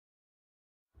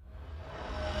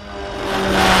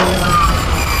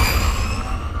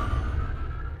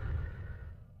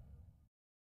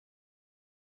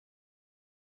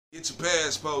Get your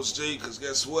passports, G, because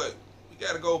guess what? You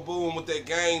got to go boom with that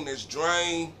game that's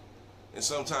drained, and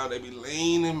sometimes they be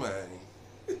leaning, man.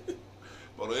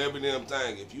 But on every damn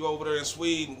thing, if you over there in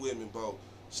Sweden with me, bro,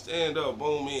 stand up,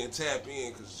 boom in, tap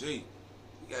in, because, G,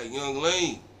 we got Young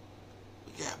Lean.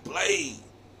 We got Bladee.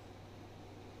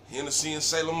 Hennessy and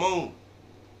Sailor Moon.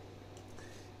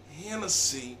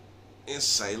 Hennessy and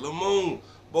Sailor Moon.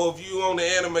 Both of you on the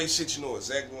anime shit, you know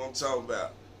exactly what I'm talking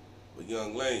about. But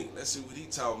Young Lane, let's see what he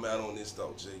talking about on this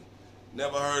though, G.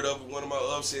 Never heard of it. One of my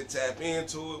upset, tap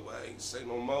into it. Well, I ain't say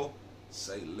no more.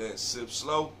 Say less, sip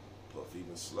slow, puff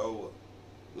even slower.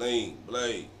 Lean,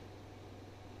 Bladee.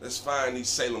 Let's find these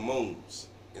Sailor Moons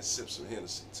and sip some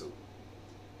Hennessy too.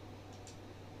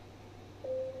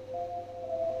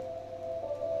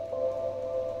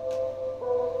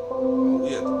 Oh,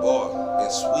 we at the bar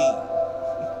in Sweden.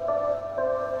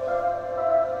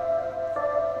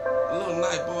 A little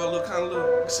night bar, a little kind of little.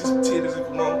 You can see some titties if you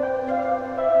want.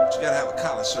 But you gotta have a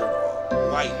collar shirt on.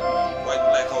 White,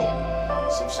 black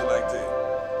on. Some shit like that.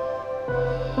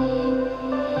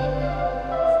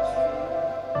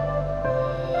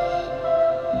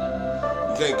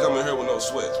 You can't come in here with no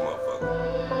sweats,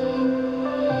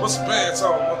 motherfucker. Put some pants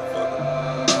on, motherfucker.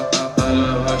 I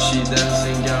love how she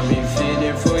dancing, got me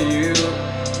feeling for you.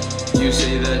 You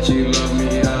say that you love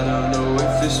me, I don't know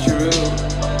if it's true.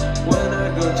 When I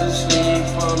go to sleep,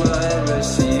 all I ever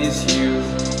see is you.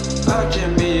 I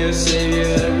can be your savior,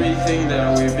 everything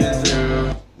that we've been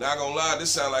through. Not gonna lie,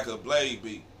 this sound like a Bladee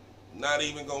beat. Not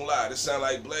even gonna lie, this sound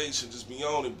like Bladee should just be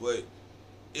on it, but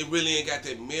it really ain't got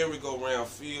that merry-go-round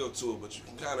feel to it, but you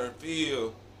can kind of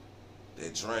feel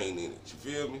that drain in it. You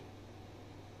feel me?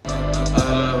 I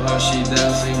love how she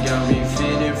dancing, got me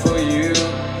feeling for you.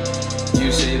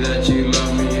 You say that you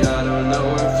love me, I don't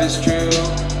know if it's true.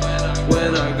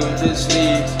 When I go to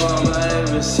sleep, all I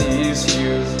ever see is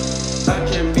you. I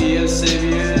can be a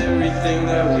savior, everything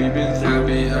that we've been through.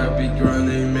 Happy,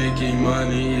 grinding, making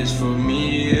money is for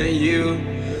me and you.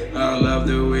 I love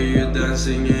the way you're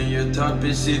dancing and your top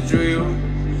is see-through.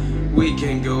 We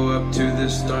can go up to the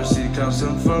stars, see come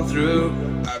some fun through.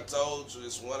 I told you,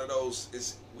 it's one of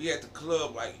those, we at the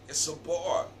club, like, it's a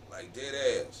bar, like dead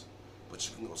ass. But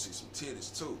you can go see some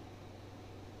titties too.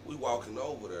 We walking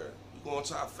over there. We going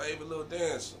to our favorite little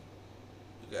dancer.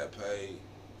 You got paid,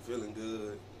 feeling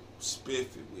good,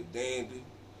 spiffy with dandy.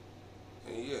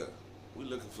 And yeah, we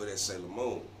looking for that Sailor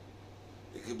Moon.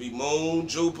 It could be Moon,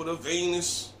 Jupiter,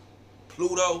 Venus,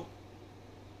 Pluto.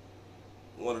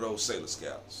 One of those Sailor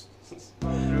Scouts.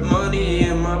 Money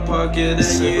in my pocket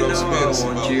and you know I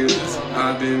want you.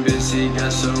 I've been busy,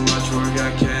 got so much work,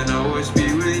 I can't always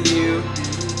be with you.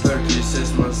 Perkins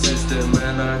is my system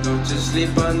and I go to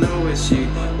sleep, I know it's you.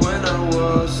 When I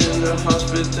was in the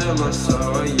hospital I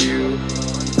saw you.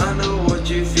 I know what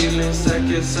you feel inside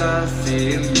cause I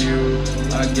feel you.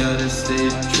 I gotta stay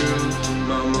true,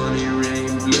 my money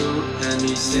rain blue. And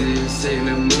he said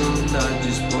Sailor Moon, I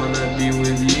just wanna be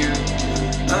with you.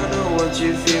 I know what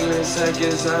you feel inside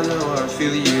cause I know I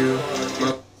feel you.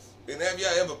 And have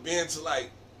y'all ever been to, like,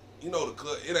 you know, the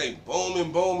club, it ain't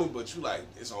booming, but you like,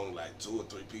 it's only like 2 or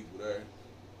 3 people there.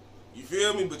 You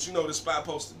feel me? But you know this spot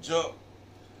supposed to jump.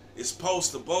 It's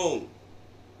supposed to boom.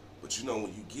 But you know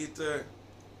when you get there,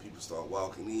 people start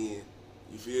walking in.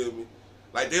 You feel me?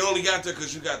 Like they only got there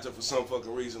because you got there for some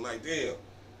fucking reason. Like, damn,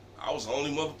 I was the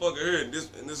only motherfucker here and this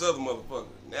other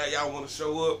motherfucker. Now y'all want to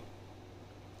show up?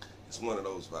 It's one of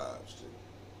those vibes, dude.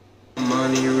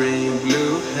 Money rain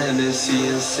blue, Hennessy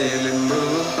and Sailor Moon. I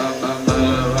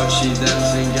love how she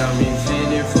dancing, got me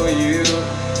feeling for you.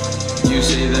 You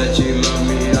say that you love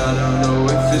me, I don't know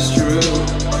if it's true.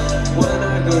 When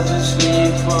I go to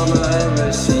sleep, all I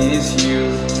ever see is you.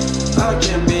 I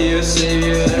can be your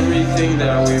savior, everything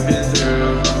that we've been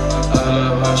through. I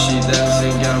love how she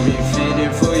dancing, got me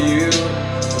feeling for you.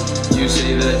 You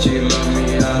say that you love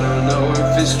me, I don't know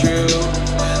if it's true.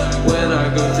 When I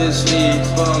go to sleep,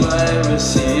 all I ever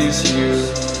see is you.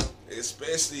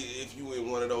 Especially if you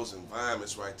in one of those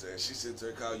environments right there. She sit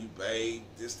there, call you babe,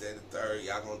 this, that, the third.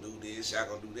 Y'all gonna do this, y'all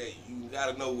gonna do that. You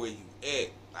gotta know where you at.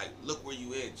 Like, look where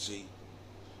you at, G.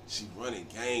 She running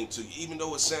game to you, even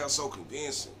though it sounds so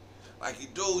convincing. Like you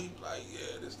do, you like,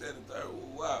 yeah, this, that, the third.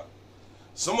 Wow.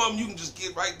 Some of them you can just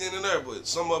get right then and there, but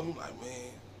some of them like,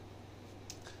 man,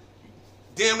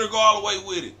 damn near go all the way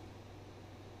with it.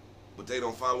 But they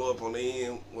don't follow up on the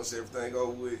end once everything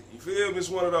over with. You feel me? It's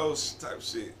one of those type of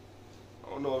shit. I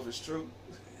don't know if it's true.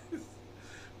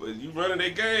 But you running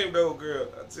that game though, girl.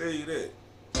 I tell you that.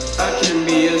 I can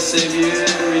be a savior,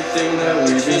 everything that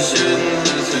we've been shouldn't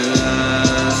have to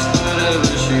ask.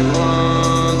 Whatever she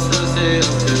wants, I'll stay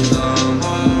up till dawn.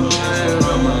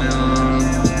 On my own.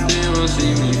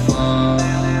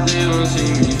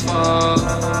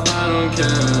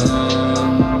 can.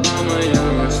 I'm a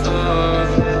young star,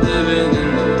 living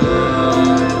in the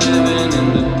dark, living in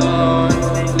the dark.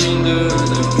 Lean to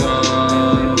the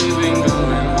God, we've been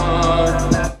going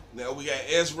hard. Now we got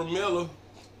Ezra Miller,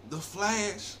 the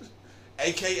Flash,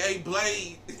 aka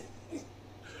Bladee.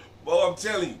 Boy, I'm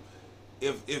telling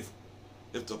you, if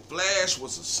the Flash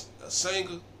was a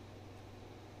singer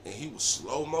and he was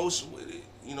slow motion with it,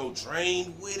 you know,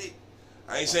 drained with it,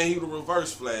 I ain't saying he was a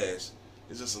reverse Flash.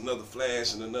 It's just another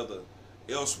Flash in another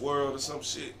Elseworld or some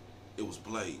shit. It was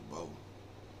Bladee, bro.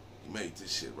 He made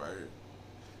this shit right here.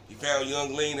 He found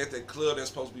Young Lean at that club that's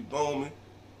supposed to be booming.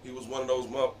 He was one of those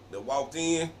that walked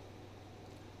in.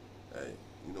 Hey,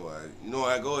 you know how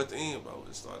I go at the end, bro.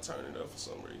 It start turning up for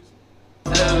some reason.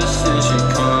 Ever since you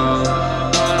called,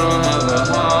 I don't have a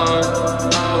heart.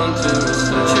 I want to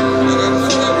touch you.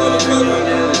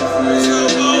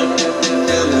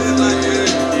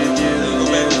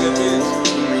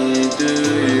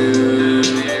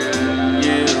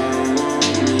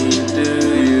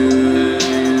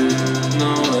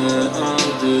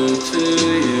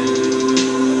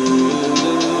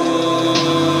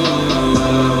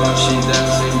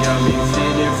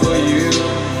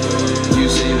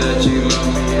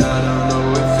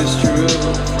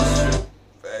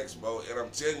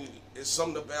 It's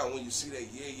something about when you see that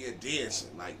yeah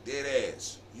dancing, like dead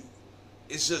ass.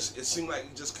 It seemed like you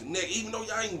just connect, even though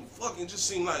y'all ain't even fucking. Just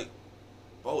seemed like,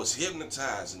 bro, it's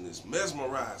hypnotizing, it's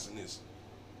mesmerizing,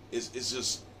 it's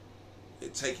just,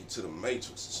 it take you to the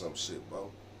Matrix or some shit,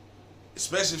 bro.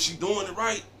 Especially if she doing it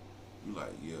right, you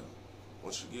like, yeah.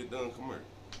 Once you get done, come here,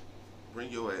 bring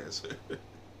your ass here.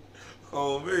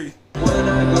 Oh me. When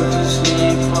I go to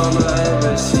sleep, all I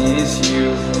ever see is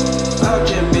you. I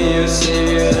can be your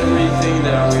savior, everything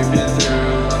that we've been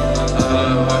through.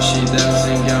 While she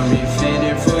dancing got me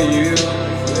feeling for you.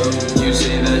 You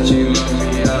say that you love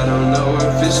me, I don't know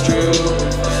if it's true.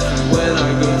 When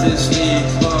I go to sleep,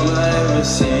 all I ever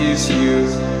see is you.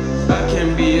 I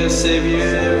can be your savior,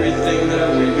 everything that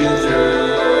we've been through.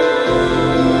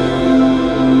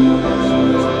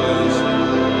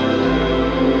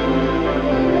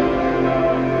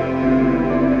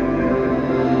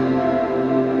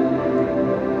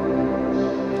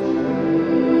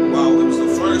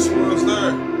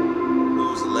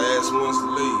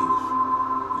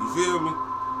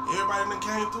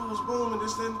 Came through, was booming,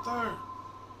 this, that, and the third.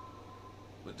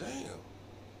 But damn,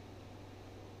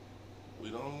 we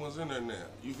the only ones in there now.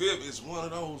 You feel me? It's one of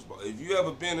those, bro. If you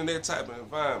ever been in that type of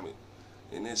environment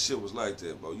and that shit was like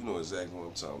that, bro, you know exactly what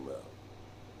I'm talking about.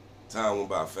 Time went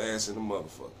by fast in the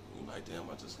motherfucker. You like, damn,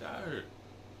 I just got hurt.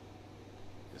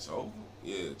 It's over?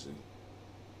 Yeah, G.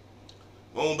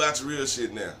 Going back to real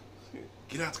shit now.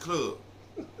 Get out the club.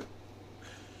 You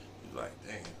like,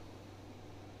 damn,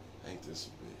 ain't this a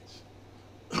bitch?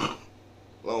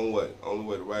 Long way, only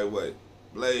way, the right way.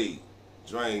 Bladee,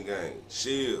 Drain Gang,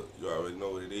 Shield, you already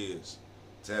know what it is.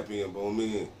 Tap in, boom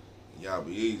in, and y'all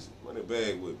be easy. Run it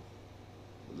bag with me.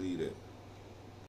 Believe that.